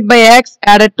 divided by x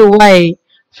added to y.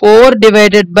 4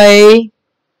 divided by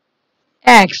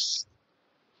x.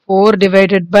 4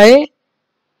 divided by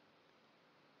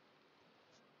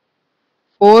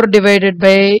 4 divided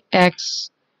by x.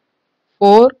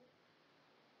 4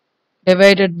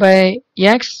 divided by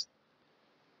x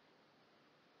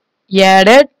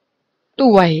added to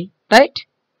y, right?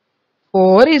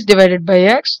 4 is divided by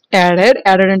x, added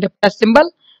అంటే plus symbol,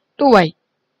 to y.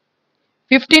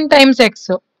 15 times x.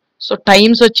 So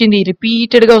times వచ్చింది,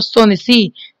 repeated గా వస్తుంది. C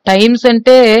times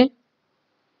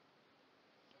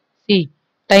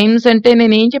అంటే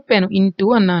నేను ఏం చెప్పాను? Into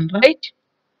అన్నాను, right?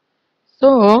 So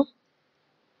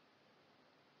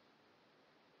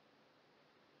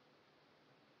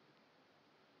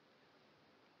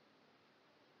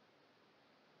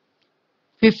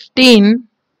 15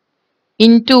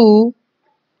 into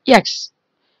X.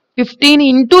 15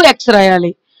 into X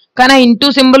రాయాలి, కానీ ఇంటూ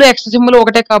సింబల్ ఎక్స్ సింబల్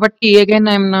ఒకటే కాబట్టి again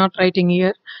I'm not writing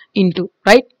here into,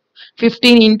 right?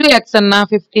 15 into X అన్నా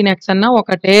 15x అన్నా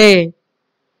ఒకటే.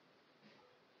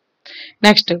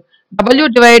 Next w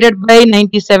divided by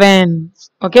 97.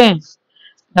 Okay,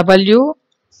 w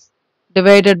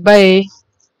divided by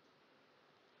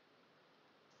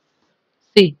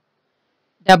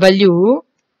w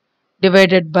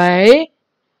divided by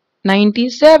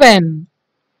 97,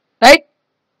 right?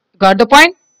 Got the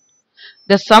point?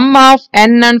 The sum of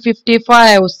n and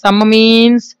 55. Sum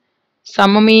means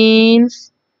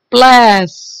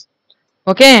plus.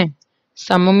 Okay,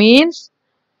 sum means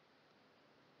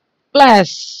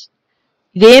plus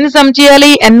దేని some చేయాలి,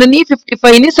 n ని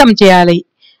 55 ని some చేయాలి.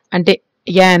 అంటే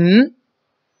n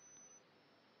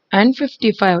and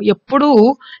 55 ఎప్పుడు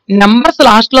numbers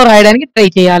last లో రాయడానికి try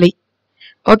చేయాలి.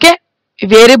 ఓకే,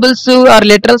 వేరియబుల్స్ ఆర్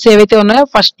లిటరల్స్ ఏవైతే ఉన్నాయో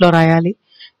ఫస్ట్ లో రాయాలి.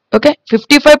 ఓకే,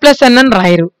 55 ప్లస్ n అని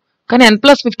రాయరు, కానీ n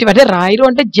ప్లస్ 55 అంటే రాయరు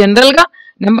అంటే జనరల్ గా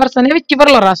నెంబర్స్ అనేవి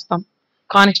చివరిలో రాస్తాం,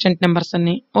 కాన్స్టెంట్ నెంబర్స్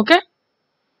అన్ని. Okay,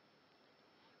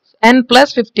 n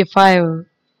plus 55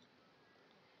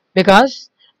 because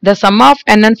the sum of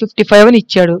n and 55 అని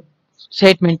ఇచ్చాడు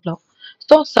స్టేట్మెంట్ లో.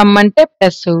 సో సమ్ అంటే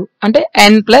ప్లస్ అంటే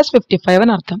n ప్లస్ 55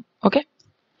 అని అర్థం. Okay,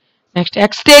 next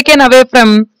x taken away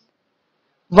from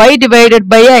y divided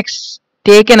by x.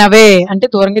 Taken away అంటే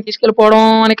దూరంగా తీసుకెళ్ళిపోవడం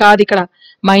అని కాదు, ఇక్కడ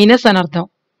మైనస్ అని అర్థం.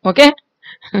 ఓకే,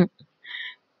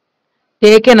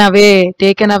 టేకెన్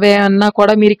అవే అన్నా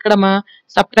కూడా మీరు ఇక్కడ మా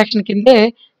సబ్ట్రాక్షన్ కిందే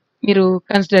మీరు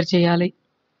కన్సిడర్ చేయాలి,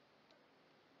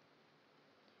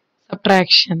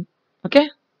 సబ్ట్రాక్షన్. ఓకే,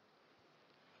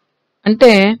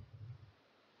 అంటే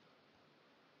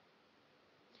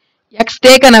ఎక్స్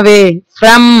టేకెన్ అవే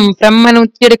ఫ్రమ్ అని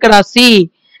ఇచ్చాడు ఇక్కడ, సి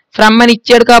ఫ్రమ్ అని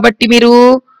ఇచ్చాడు కాబట్టి మీరు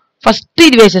ఫస్ట్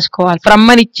ఇది వేసేసుకోవాలి. ఫ్రమ్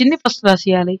అని ఇచ్చింది ఫస్ట్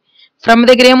రాసేయాలి. ఫ్రమ్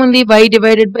దగ్గర ఏముంది, y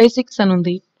డివైడెడ్ బై 6 అని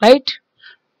ఉంది, right?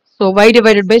 So y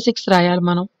divided by 6 రాయాలి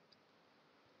మనం.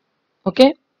 Okay,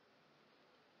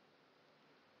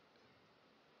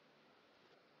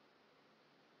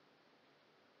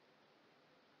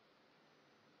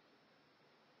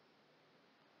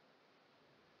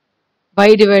 y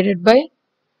divided by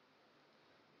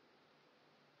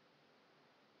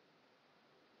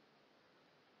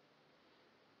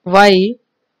y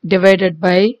divided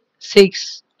by 6,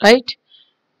 right?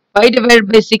 y divided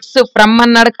by 6 from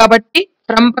అన్నాడు కాబట్టి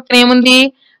ఫ్రమ్ పక్కన ఏముంది,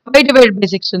 y డివైడెడ్ బై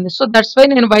 6 ఉంది. సో దట్స్ వై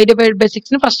నేను y డివైడెడ్ బై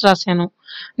 6 ని ఫస్ట్ రాశాను.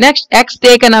 నెక్స్ట్ x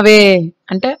టేకెన్ అవే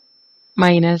అంటే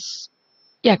minus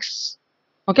x.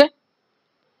 Okay,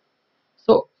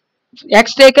 so x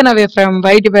taken away from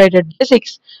y divided by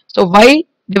 6. So y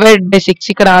divided by 6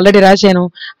 ఇక్కడ ఆల్రెడీ రాశాను,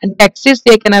 అంటే x is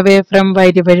taken away from y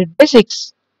divided by 6.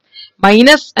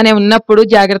 Minus అనే ఉన్నప్పుడు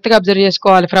జాగ్రత్తగా observe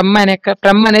చేసుకోవాలి,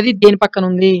 from అనేది దేని పక్కన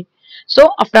ఉంది. సో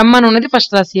ఆ ఫ్రమ్ అని ఉన్నది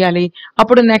ఫస్ట్ రాసేయాలి,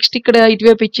 అప్పుడు నెక్స్ట్ ఇక్కడ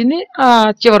ఇటువైపు ఇచ్చింది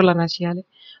చివరిలో రాసేయాలి.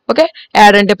 ఓకే,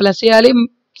 యాడ్ అంటే ప్లస్ చేయాలి,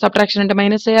 సబ్ట్రాక్షన్ అంటే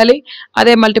మైనస్ చేయాలి.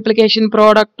 అదే multiplication,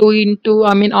 product, into,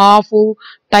 of,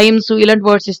 times ఇలాంటి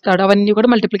వర్డ్స్ ఇస్తాడు, అవన్నీ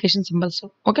కూడా మల్టిప్లికేషన్ సింబల్స్.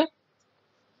 ఓకే,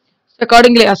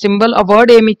 అకార్డింగ్లీ ఆ సింబల్ ఆ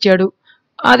వర్డ్ ఏమి ఇచ్చాడు,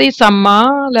 అది సమ్మా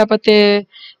లేకపోతే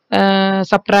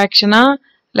సబ్ట్రాక్షనా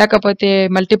లేకపోతే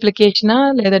మల్టిప్లికేషనా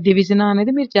లేదా డివిజనా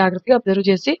అనేది మీరు జాగ్రత్తగా అబ్జర్వ్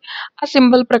చేసి ఆ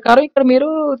సింబల్ ప్రకారం ఇక్కడ మీరు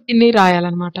దీన్ని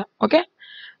రాయాలన్నమాట. ఓకే,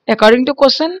 అకార్డింగ్ టు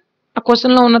క్వశ్చన్, ఆ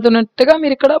క్వశ్చన్ లో ఉన్నట్టుగా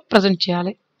మీరు ఇక్కడ ప్రజెంట్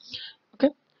చేయాలి. Okay,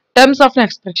 terms of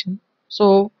expression. So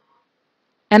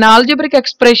an algebraic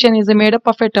expression is made up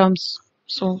of a terms.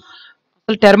 So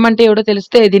అసలు టర్మ్ అంటే ఏమిటో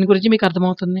తెలిస్తే దీని గురించి మీకు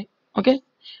అర్థమవుతుంది. Okay,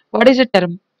 what is a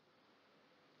term?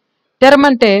 Term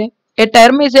అంటే a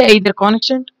term is either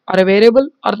constant or a variable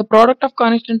or the product of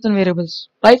constants and variables,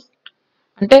 right?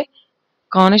 అంటే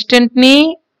కాన్స్టెంట్ ని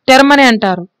టర్మ్ అని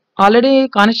అంటారు. ఆల్రెడీ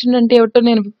కాన్స్టెంట్ అంటే ఏమిటో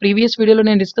నేను ప్రీవియస్ వీడియోలో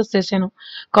నేను డిస్కస్ చేశాను.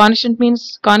 Constant means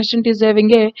constant is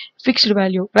having a fixed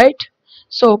value, right?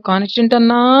 So constant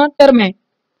అన్నా టర్మే.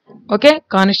 ఓకే,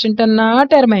 కాన్స్టెంట్ అన్నా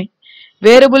టర్మే.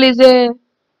 Variable is a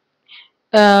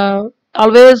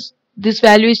always this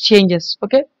value is changes.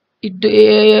 Okay,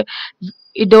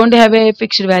 it don't have a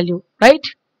fixed value, right?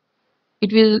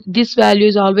 This value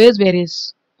is always varies.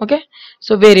 Okay,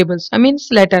 so variables means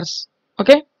letters.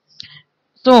 Okay,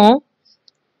 so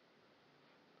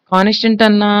constant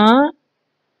అన్నా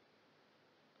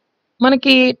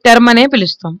మనకి term అనే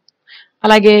పిలుస్తాం,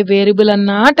 అలాగే variable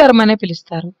అన్నా term అనే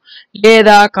పిలుస్తారు.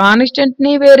 లేదా constant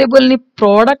ని వేరియబుల్ ని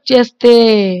ప్రోడక్ట్ చేస్తే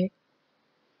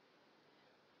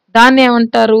దాన్ని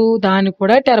ఏమంటారు, దాన్ని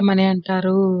కూడా టర్మ్ అనే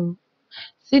అంటారు.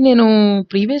 నేను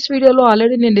ప్రీవియస్ వీడియోలో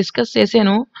ఆల్రెడీ నేను డిస్కస్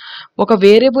చేశాను, ఒక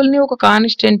వేరియబుల్ ని ఒక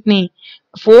కాన్స్టెంట్ ని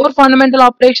 4 ఫండమెంటల్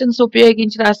ఆపరేషన్స్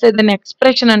ఉపయోగించి రాస్తే దాన్ని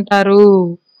ఎక్స్ప్రెషన్ అంటారు.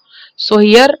 సో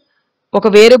హియర్ ఒక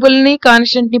వేరియబుల్ ని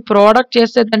కాన్స్టెంట్ ని ప్రోడక్ట్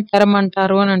చేస్తే దాన్ని టర్మ్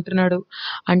అంటారు అని అంటున్నాడు.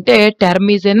 అంటే term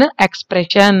is N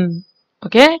expression.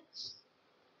 Okay,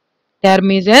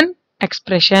 term is N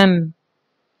expression.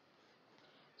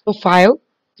 So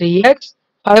 3x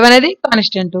 5 అనేది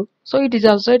constant, so it is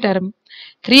also a term.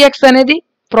 3x అనేది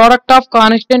product of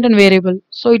constant and variable,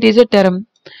 so it is a term.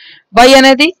 y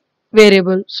అనేది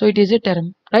variable, so it is a term,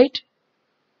 right?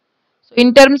 So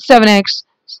in terms 7x,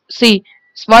 see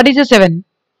what is a 7?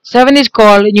 7 is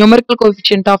called numerical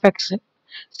coefficient of x.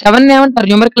 7 ని ఏమంటారు,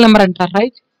 numerical number అంటారు,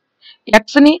 right? x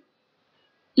ని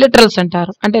literals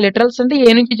అంటారు. అంటే literals అంటే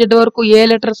ఏ నుంచి Z వరకు ఏ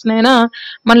లెటర్స్ నైనా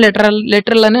మన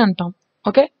లిటరల్ అని అంటాం.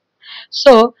 ఓకే,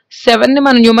 సో 7 ని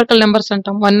మనం న్యూమరికల్ నెంబర్స్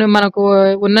అంటాం. 1 మనకు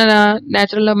ఉన్న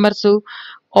natural numbers,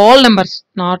 all numbers,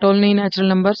 not only natural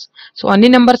numbers. So అన్ని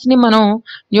నెంబర్స్ ని మనం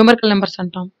న్యూమరికల్ నెంబర్స్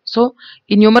అంటాం. సో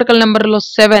ఈ న్యూమరికల్ నెంబర్ లో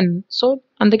 7, సో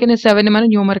అందుకనే 7 ని మనం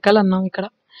న్యూమరికల్ అన్నాం ఇక్కడ.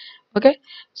 Okay,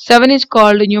 7 is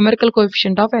called numerical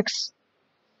coefficient of x.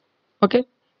 Okay,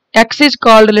 x is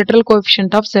called literal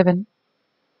coefficient of 7.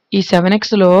 ఈ 7x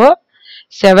లో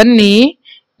 7 ని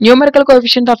న్యూమరికల్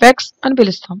కోఎఫిషియంట్ ఆఫ్ x అని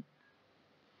పిలుస్తాం.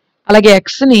 అలాగే x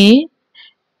ని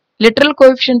లిటరల్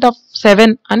కోఎఫిషియంట్ ఆఫ్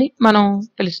 7 అని మనం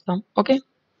పిలుస్తాం. ఓకే,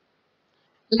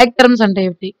 లైక్ టర్మ్స్ అంటే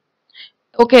ఏమిటి?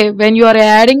 Okay, when you are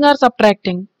adding are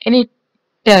subtracting any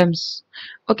terms,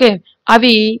 okay,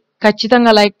 అవి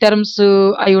ఖచ్చితంగా లైక్ టర్మ్స్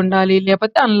అయి ఉండాలి,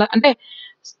 లేకపోతే అంటే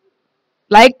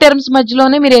లైక్ టర్మ్స్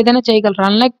మధ్యలోనే మీరు ఏదైనా చేయగలరు.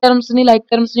 అన్లైక్ టర్మ్స్ ని, లైక్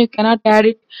టర్మ్స్ ని you cannot add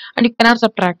it and you cannot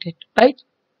subtract it, right?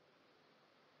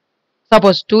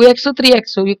 Suppose 2x 3x,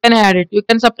 you can add it, you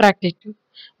can subtract it.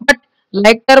 But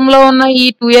like term లో ఉన్న ఈ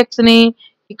 2x ని,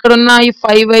 ఇక్కడ ఉన్న ఈ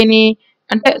 5y ని,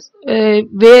 అంటే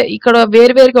ఇక్కడ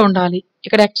వేరువేరుగా ఉండాలి.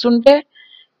 ఇక్కడ x ఉంటే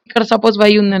ఇక్కడ సపోజ్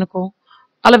y ఉంది అనుకో,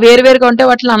 అలా వేరువేరుగా ఉంటే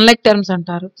వాటిని అన్లైక్ టర్మ్స్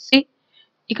అంటారు. సి,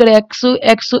 ఇక్కడ x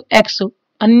x x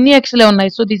అన్ని x లే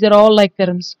ఉన్నాయి. So these are all like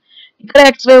terms. ఇక్కడ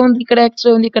xy ఉంది, ఇక్కడ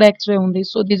xy ఉంది, ఇక్కడ xy ఉంది.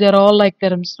 So these are all like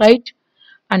terms, right?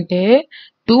 అంటే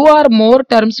 2 or more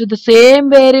terms with the same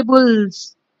variables,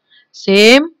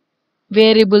 same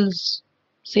variables,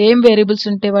 same variables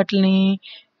ఉంటే వాటిని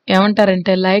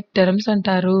ఏమంటారంటే లైక్ టర్మ్స్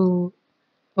అంటారు.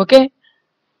 ఓకే,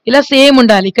 ఇలా సేమ్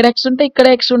ఉండాలి. ఇక్కడ x ఉంటే ఇక్కడ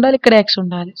x ఉండాలి, ఇక్కడ x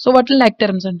ఉండాలి. సో వాటిని లైక్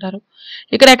టర్మ్స్ అంటారు.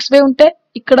 ఇక్కడ xy ఉంటే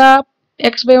ఇక్కడ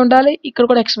xy ఉండాలి, ఇక్కడ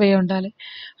కూడా xy ఉండాలి.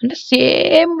 అంటే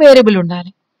సేమ్ వేరియబుల్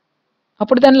ఉండాలి,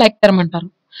 అప్పుడు దాన్ని లైక్ టర్మ్ అంటారు.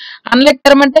 అన్లైక్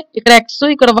టర్మ్ అంటే ఇక్కడ x,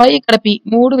 ఇక్కడ y, ఇక్కడ p,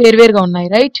 మూడు వేరువేరుగా ఉన్నాయి,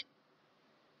 రైట్?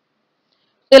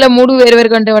 ఇలా మూడు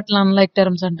వేరువేరుగా ఉంటే వాటిని అన్లైక్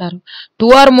టర్మ్స్ అంటారు. 2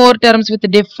 or more terms with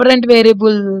different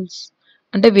variables,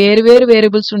 అంటే వేరువేరు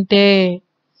వేరియబుల్స్ ఉంటే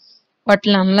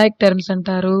వాటిని అన్లైక్ టర్మ్స్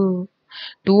అంటారు.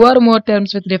 2 or more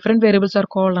terms with different variables are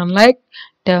called unlike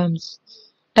terms.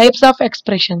 Types of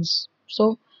expressions. So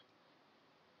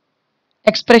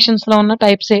expressions లో ఉన్న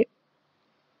types ఏ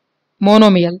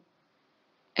monomial.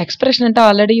 Expression అంటే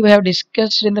already we have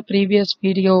discussed in the previous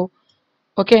video.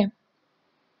 Okay,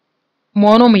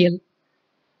 monomial.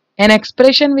 An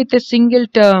expression with a single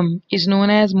term is known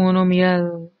as monomial.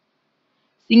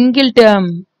 Single term,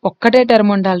 ఒక్కటే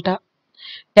term ఉండాలట.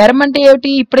 Term అంటే ఏమిటి?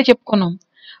 ఇప్పుడే చెప్పుకున్నాం.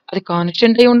 అది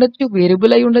కాన్స్టెంట్ అయి ఉండొచ్చు,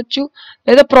 వేరియబుల్ అయి ఉండొచ్చు,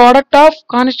 లేదా product of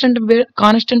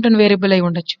constant and variable అయి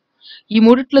ఉండొచ్చు. ఈ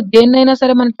మూడిట్లో దేన్నైనా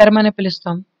సరే మనం టర్మ్ అనే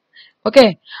పిలుస్తాం. ఓకే,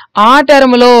 ఆ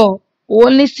టర్మ్ లో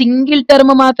ఓన్లీ సింగిల్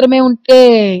టర్మ్ మాత్రమే ఉంటే,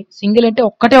 సింగిల్ అంటే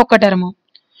ఒక్క టర్మ్,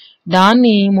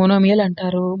 దాన్ని మోనోమియల్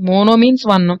అంటారు. మోనో మీన్స్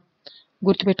 1,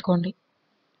 గుర్తుపెట్టుకోండి.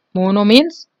 Mono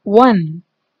means 1.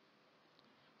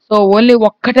 సో ఓన్లీ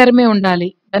ఒక్క టర్మే ఉండాలి,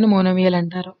 దాన్ని మోనోమియల్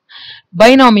అంటారు.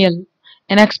 Binomial.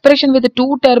 An expression with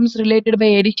two terms related by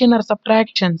addition or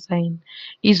subtraction sign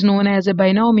is known as a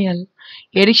binomial.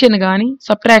 Addition గాని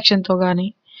సబ్ట్రాక్షన్ తో గాని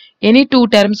ఎనీ 2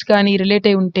 టర్మ్స్ కానీ రిలేట్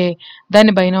అయి ఉంటే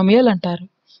దాన్ని బైనామియల్ అంటారు.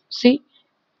 సి,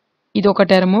 ఇది ఒక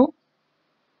టర్ము,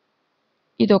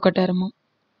 ఇది ఒక టర్ము.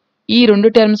 ఈ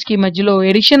రెండు టర్మ్స్ కి మధ్యలో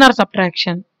ఎడిషన్ ఆర్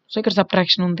సబ్ట్రాక్షన్. సో ఇక్కడ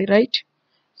సబ్ట్రాక్షన్ ఉంది, రైట్?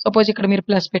 సపోజ్ ఇక్కడ మీరు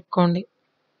ప్లస్ పెట్టుకోండి.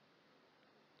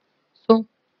 సో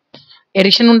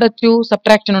ఎడిషన్ ఉండొచ్చు,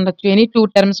 సబ్ట్రాక్షన్ ఉండొచ్చు, ఎనీ 2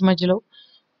 టర్మ్స్ మధ్యలో.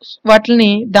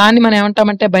 దాన్ని మనం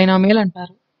ఏమంటామంటే బైనామియల్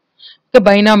అంటారు. Okay,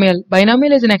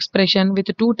 binomial is an expression with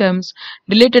 2 terms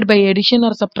related by addition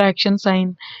or subtraction sign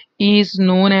is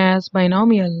known as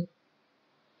binomial.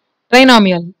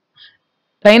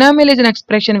 Trinomial is an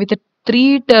expression with 3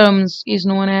 terms is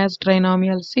known as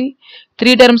trinomial. See,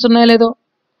 3 terms ఉన్నాయో లేదో,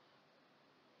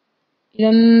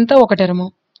 ఇదంతా ఒక term.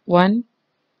 1,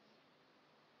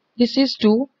 this is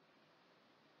 2,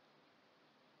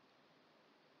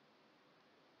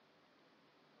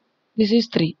 this is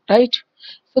 3, right?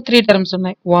 So 3 terms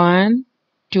ఉన్నాయి. 1,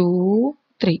 2,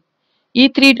 3. ఈ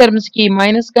 3 terms కి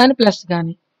minus కానీ plus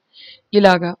కానీ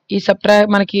ఇలాగా ఈ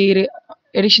మనకి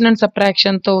ఎడిషన్ అండ్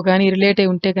సబ్ట్రాక్షన్ తో కానీ రిలేట్ అయి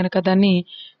ఉంటే కనుక దాన్ని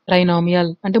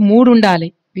ట్రైనామియల్ అంటే 3 ఉండాలి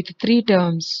with 3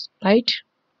 terms, right?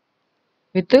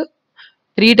 With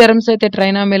 3 terms అయితే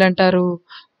ట్రైనామియల్ అంటారు,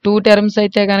 2 టర్మ్స్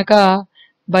అయితే కనుక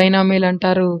బైనామియల్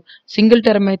అంటారు, సింగిల్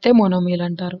టర్మ్ అయితే మోనోమియల్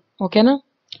అంటారు. ఓకేనా?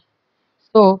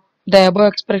 So the above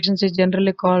expressions is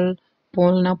generally called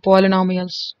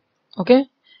polynomials. Okay,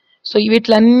 so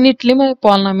వీటిలన్నిటిని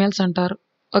polynomials అంటారు.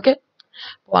 ఓకే,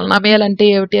 పాలినామియల్ అంటే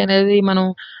ఏమిటి అనేది మనం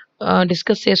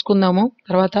డిస్కస్ చేసుకుందాము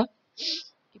తర్వాత.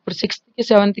 ఇప్పుడు 6th కి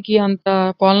 7th కి అంత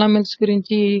పాలినామియల్స్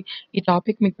గురించి ఈ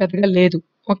టాపిక్ మీకు పెద్దగా లేదు.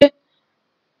 ఓకే,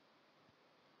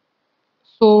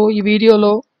 సో ఈ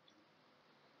వీడియోలో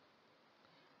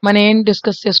మనం ఏం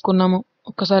డిస్కస్ చేసుకున్నాము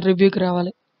ఒక్కసారి రివ్యూకి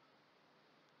రావాలి.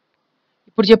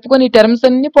 ఇప్పుడు చెప్పుకొని ఈ టర్మ్స్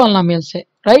అన్ని పాలినామియల్సే,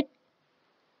 right?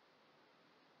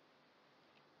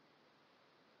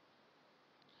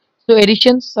 So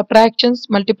editions, subtractions,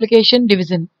 multiplication,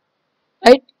 division,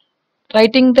 right?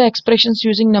 Writing the expressions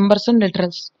using numbers and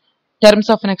literals, terms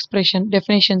of an expression,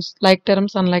 definitions, like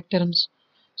terms, unlike terms.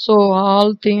 So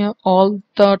all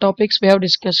the topics we have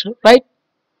discussed, right?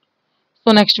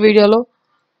 So next video lo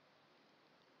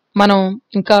మనం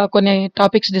ఇంకా కొన్ని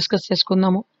topics discuss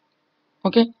చేసుకుందాము.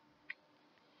 Okay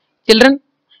children,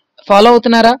 follow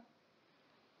అవుతున్నారా?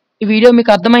 ఈ video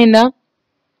మీకు అర్థమైందా?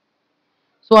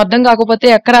 So అర్థం కాకపోతే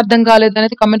ఎక్కడ అర్థం కాలేదు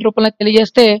అనేది కమెంట్ రూపంలో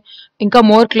తెలియజేస్తే ఇంకా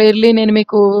మోర్ క్లియర్లీ నేను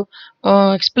మీకు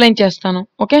ఎక్స్ప్లెయిన్ చేస్తాను.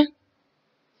 ఓకే,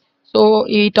 సో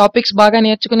ఈ టాపిక్స్ బాగా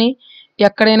నేర్చుకుని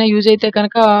ఎక్కడైనా యూజ్ అయితే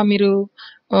కనుక మీరు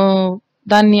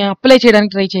దాన్ని అప్లై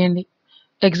చేయడానికి ట్రై చేయండి.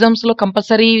 ఎగ్జామ్స్లో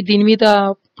కంపల్సరీ దీని మీద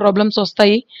ప్రాబ్లమ్స్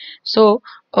వస్తాయి. సో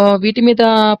వీటి మీద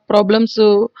ప్రాబ్లమ్స్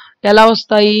ఎలా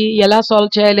వస్తాయి, ఎలా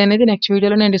సాల్వ్ చేయాలి అనేది నెక్స్ట్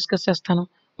వీడియోలో నేను డిస్కస్ చేస్తాను.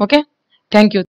 Okay, thank you.